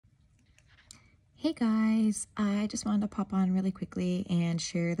Hey guys, I just wanted to pop on really quickly and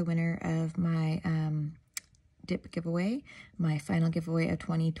share the winner of my dip giveaway, my final giveaway of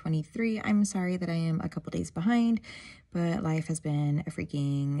 2023. I'm sorry that I am a couple days behind, but life has been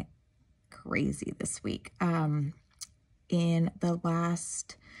freaking crazy this week. In the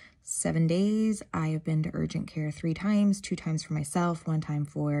last 7 days, I have been to urgent care 3 times, 2 times for myself, 1 time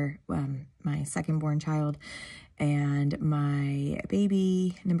for my second born child. And my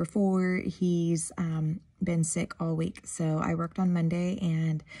baby, number 4, he's been sick all week. So I worked on Monday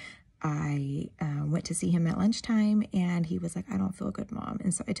and I went to see him at lunchtime and he was like, I don't feel good, Mom.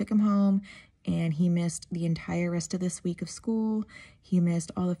 And so I took him home and he missed the entire rest of this week of school. He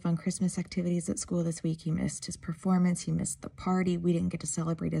missed all the fun Christmas activities at school this week. He missed his performance. He missed the party. We didn't get to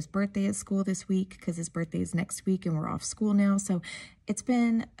celebrate his birthday at school this week because his birthday is next week and we're off school now. So it's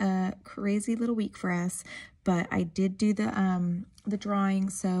been a crazy little week for us, but I did do the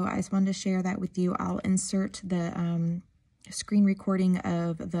drawing. So I just wanted to share that with you. I'll insert the screen recording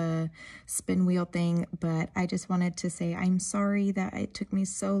of the spin wheel thing, but I just wanted to say I'm sorry that it took me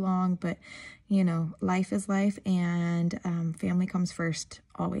so long, but you know, life is life and family comes first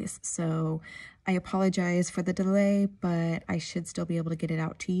always. So I apologize for the delay, but I should still be able to get it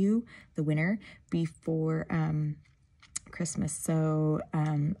out to you, the winner, before Christmas. So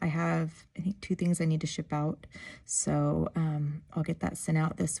I have, I think, 2 things I need to ship out. So I'll get that sent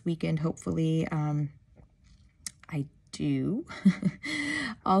out this weekend, hopefully. I do.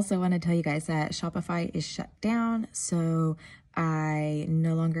 Also want to tell you guys that Shopify is shut down, so I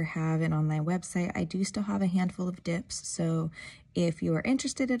no longer have an online website. I do still have a handful of dips, so if you are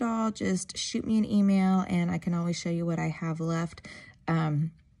interested at all, just shoot me an email and I can always show you what I have left.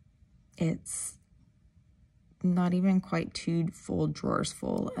 It's not even quite 2 full drawers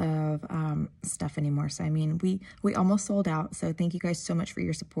full of stuff anymore. So I mean, we almost sold out. So thank you guys so much for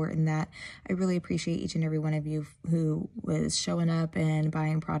your support in that. I really appreciate each and every one of you who was showing up and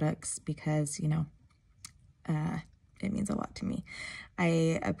buying products because, you know, it means a lot to me.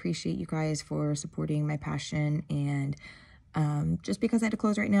 I appreciate you guys for supporting my passion, and just because I had to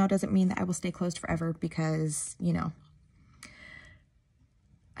close right now doesn't mean that I will stay closed forever, because, you know,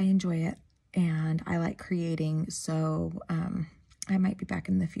 I enjoy it and I like creating, so I might be back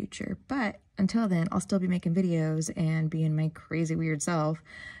in the future. But until then, I'll still be making videos and being my crazy weird self.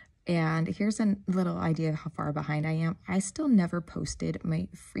 And here's a little idea of how far behind I am. I still never posted my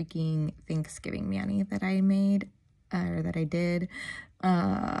freaking Thanksgiving mani that I made, or that I did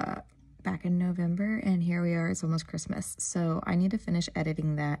back in November, and here we are, it's almost Christmas. So I need to finish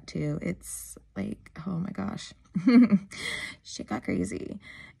editing that too. It's like, oh my gosh, shit got crazy.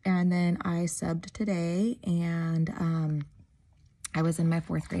 And then I subbed today, and I was in my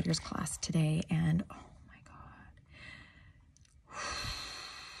 4th graders class today, and oh my God,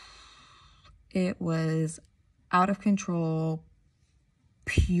 it was out of control,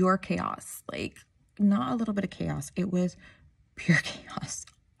 pure chaos. Like, not a little bit of chaos, it was pure chaos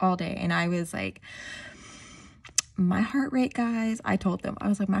all day. And I was like, my heart rate, guys, I told them, I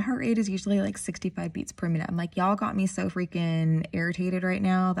was like, my heart rate is usually like 65 beats per minute. I'm like, y'all got me so freaking irritated right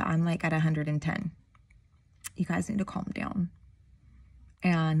now that I'm like at 110. You guys need to calm down.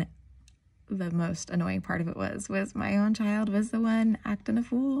 And the most annoying part of it was my own child was the one acting a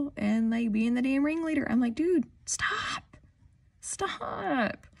fool and like being the damn ringleader. I'm like, dude, stop.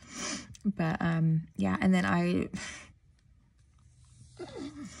 But yeah, and then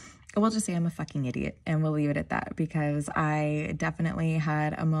we'll just say I'm a fucking idiot, and we'll leave it at that, because I definitely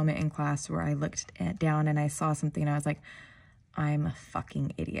had a moment in class where I looked down and I saw something and I was like, I'm a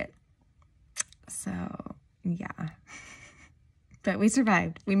fucking idiot. So yeah, but we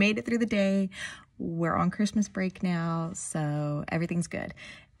survived. We made it through the day. We're on Christmas break now, so everything's good.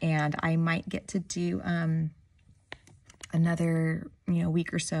 And I might get to do another, you know,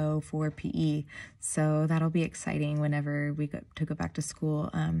 week or so for PE, so that'll be exciting whenever we go back to school.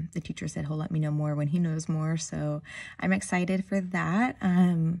 The teacher said he'll let me know more when he knows more, so I'm excited for that.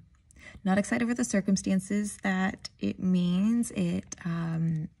 Not excited for the circumstances that it means. It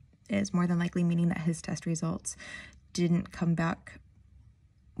is more than likely meaning that his test results didn't come back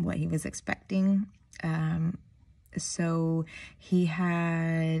what he was expecting. So he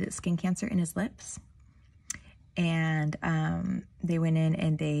had skin cancer in his lips, and they went in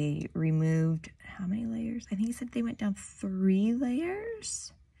and they removed how many layers? I think he said they went down 3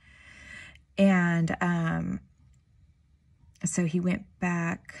 layers. And so he went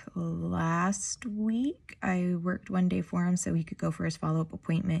back last week. I worked 1 day for him so he could go for his follow-up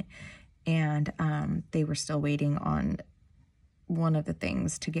appointment, and they were still waiting on one of the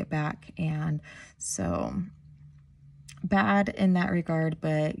things to get back. And so bad in that regard,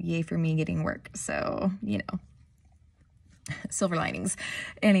 but yay for me getting work. So, you know, silver linings.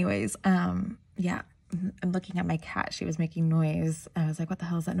 Anyways, yeah, I'm looking at my cat. She was making noise. I was like, what the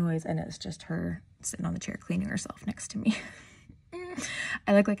hell is that noise? And it's just her sitting on the chair cleaning herself next to me.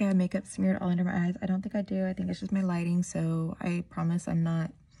 I look like I have makeup smeared all under my eyes. I don't think I do. I think it's just my lighting. So I promise I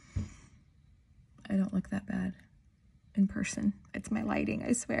don't look that bad in person. It's my lighting,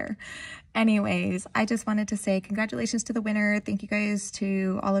 I swear. Anyways, I just wanted to say congratulations to the winner. Thank you guys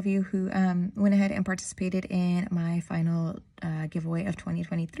to all of you who went ahead and participated in my final giveaway of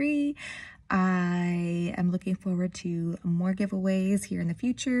 2023. I am looking forward to more giveaways here in the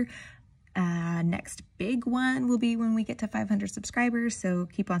future. Next big one will be when we get to 500 subscribers. So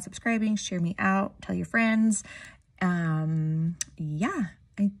keep on subscribing, share me out, tell your friends. Yeah,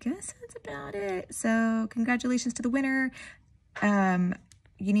 I guess that's about it. So congratulations to the winner.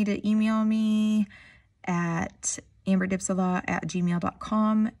 You need to email me at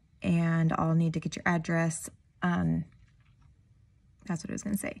amberdipsalo@gmail.com, and I'll need to get your address. That's what I was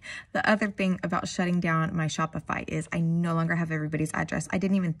going to say. The other thing about shutting down my Shopify is I no longer have everybody's address. I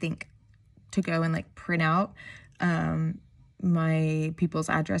didn't even think to go and like print out my people's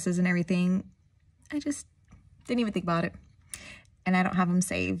addresses and everything. I just didn't even think about it. And I don't have them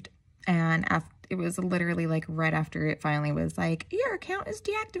saved. And it was literally like right after it finally was like, your account is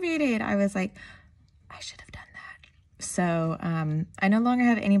deactivated. I was like, I should have done that. So I no longer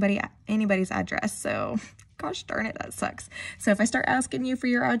have anybody's address. So gosh darn it, that sucks. So if I start asking you for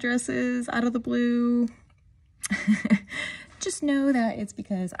your addresses out of the blue, just know that it's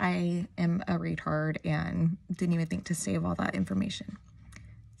because I am a retard and didn't even think to save all that information.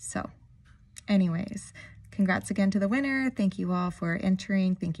 So anyways, congrats again to the winner. Thank you all for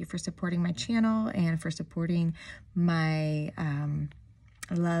entering. Thank you for supporting my channel and for supporting my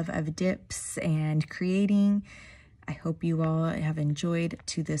love of dips and creating. I hope you all have enjoyed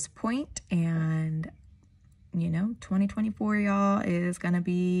to this point, and you know, 2024, y'all, is gonna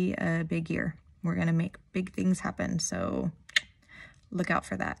be a big year. We're gonna make big things happen, so look out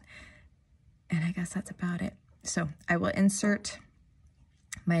for that. And I guess that's about it. So I will insert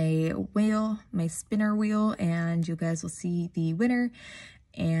my wheel, my spinner wheel, and you guys will see the winner.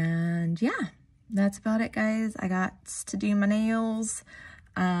 And yeah, that's about it, guys. I got to do my nails.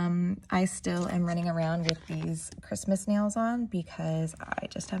 I still am running around with these Christmas nails on because I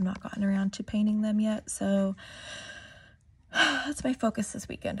just have not gotten around to painting them yet. So that's my focus this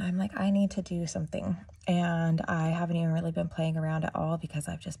weekend. I'm like, I need to do something. And I haven't even really been playing around at all because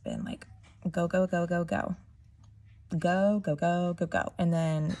I've just been like, go, go, go, go, go. Go, go, go, go, go. And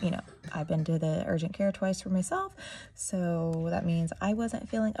then, you know, I've been to the urgent care twice for myself. So that means I wasn't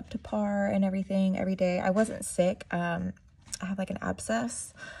feeling up to par and everything every day. I wasn't sick. I have like an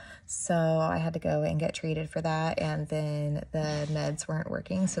abscess, so I had to go and get treated for that, and then the meds weren't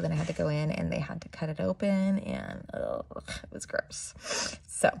working, so then I had to go in and they had to cut it open, and ugh, it was gross.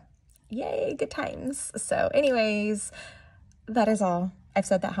 So yay, good times. So anyways, that is all. I've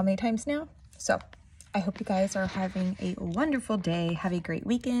said that how many times now? So I hope you guys are having a wonderful day. Have a great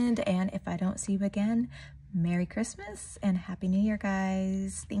weekend, and if I don't see you again, Merry Christmas and Happy New Year,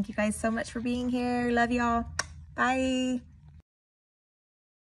 guys. Thank you guys so much for being here. Love y'all. Bye.